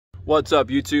What's up,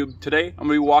 YouTube? Today I'm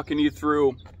going to be walking you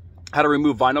through how to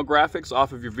remove vinyl graphics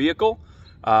off of your vehicle.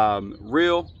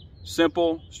 Real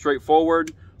simple,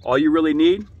 straightforward. All you really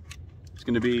need is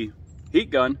going to be heat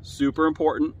gun, super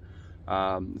important.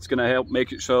 It's going to help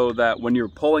make it so that when you're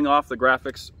pulling off the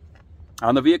graphics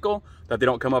on the vehicle, that they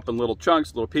don't come up in little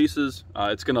chunks, little pieces.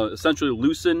 It's going to essentially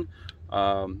loosen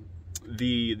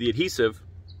the adhesive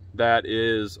that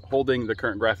is holding the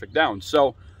current graphic down.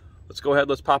 So let's go ahead,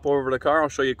 let's pop over to the car. I'll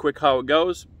show you quick how it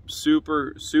goes.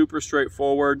 Super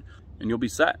straightforward, and you'll be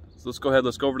set. So let's go ahead,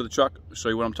 let's go over to the truck, show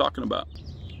you what I'm talking about.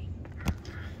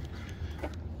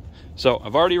 So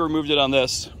I've already removed it on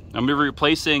this. I'm gonna be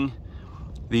replacing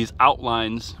these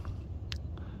outlines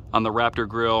on the Raptor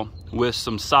grill with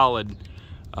some solid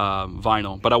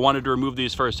vinyl, but I wanted to remove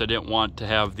these first. I didn't want to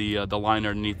have the line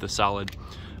underneath the solid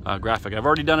graphic. I've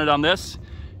already done it on this,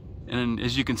 and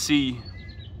as you can see,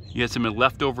 you get some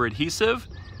leftover adhesive,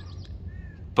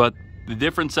 but the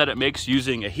difference that it makes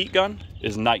using a heat gun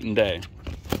is night and day.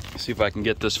 Let's see if I can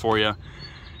get this for you.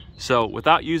 So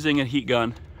without using a heat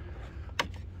gun,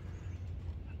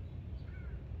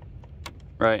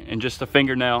 right, and just a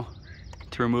fingernail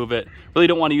to remove it. Really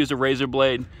don't want to use a razor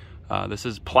blade. This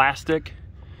is plastic,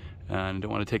 and I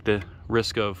don't want to take the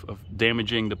risk of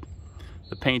damaging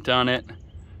the paint on it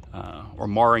or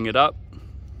marring it up.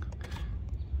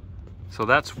 So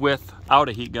that's without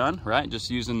a heat gun, right? Just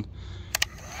using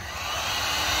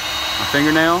a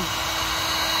fingernail.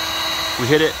 We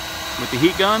hit it with the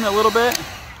heat gun a little bit.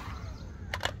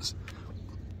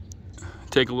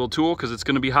 Take a little tool because it's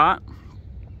going to be hot.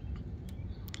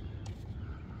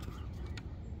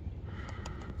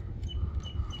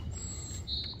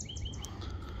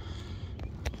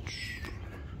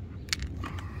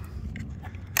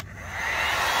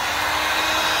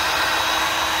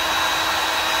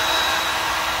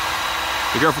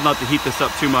 Be careful not to heat this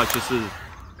up too much. This is,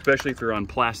 especially if you're on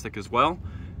plastic as well.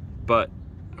 But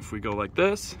if we go like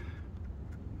this,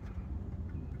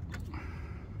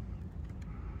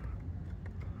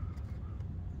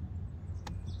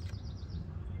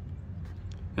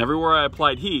 everywhere I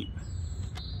applied heat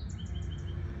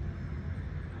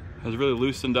has really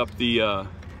loosened up the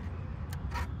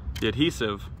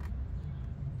adhesive.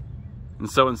 And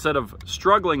so instead of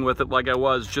struggling with it like I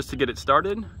was just to get it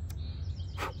started,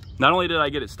 not only did I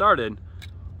get it started,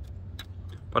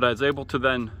 but I was able to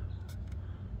then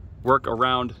work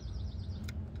around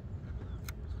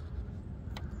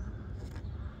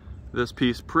this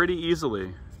piece pretty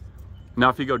easily. Now,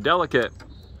 if you go delicate,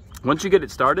 once you get it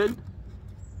started,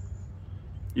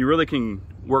 you really can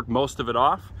work most of it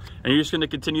off, and you're just going to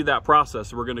continue that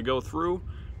process. We're going to go through,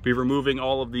 be removing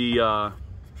all of the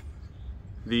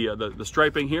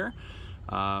striping here,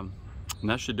 and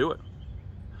that should do it.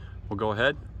 We'll go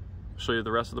ahead, show you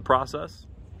the rest of the process.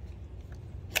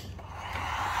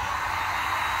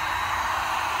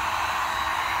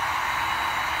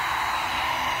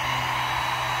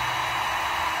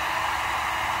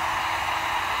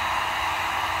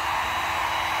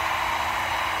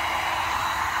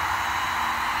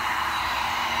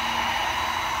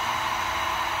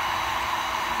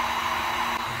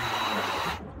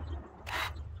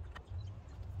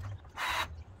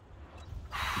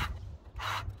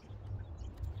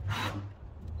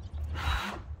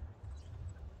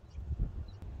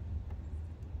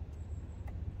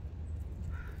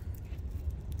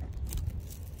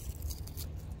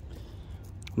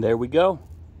 There we go,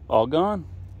 all gone.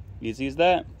 Easy as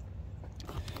that.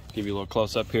 Give you a little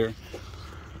close up here.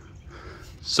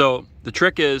 So the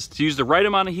trick is to use the right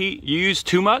amount of heat. You use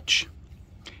too much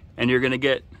and you're gonna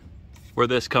get where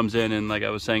this comes in, and like I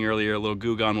was saying earlier, a little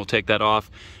Goo Gone will take that off.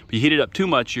 But you heat it up too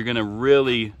much, you're gonna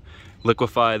really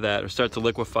liquefy that, or start to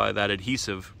liquefy that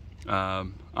adhesive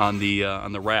on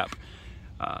the wrap.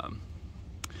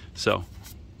 So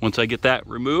once I get that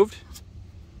removed,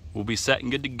 we'll be set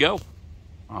and good to go.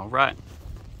 All right.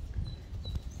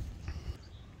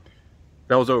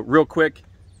 That was a real quick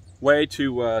way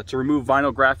to remove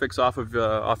vinyl graphics off of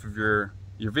your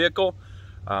vehicle.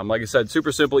 Like I said,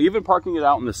 super simple. Even parking it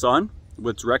out in the sun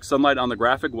with direct sunlight on the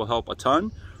graphic will help a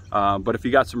ton. But if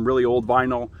you got some really old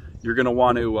vinyl, you're gonna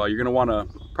want to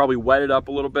probably wet it up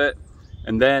a little bit,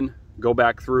 and then go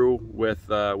back through with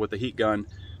the heat gun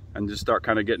and just start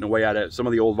kind of getting away at it. Some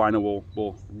of the old vinyl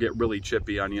will get really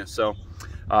chippy on you. So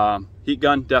heat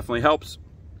gun definitely helps.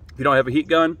 If you don't have a heat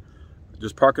gun,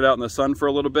 just park it out in the sun for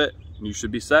a little bit and you should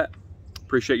be set.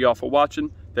 Appreciate y'all for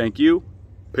watching. Thank you.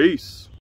 Peace.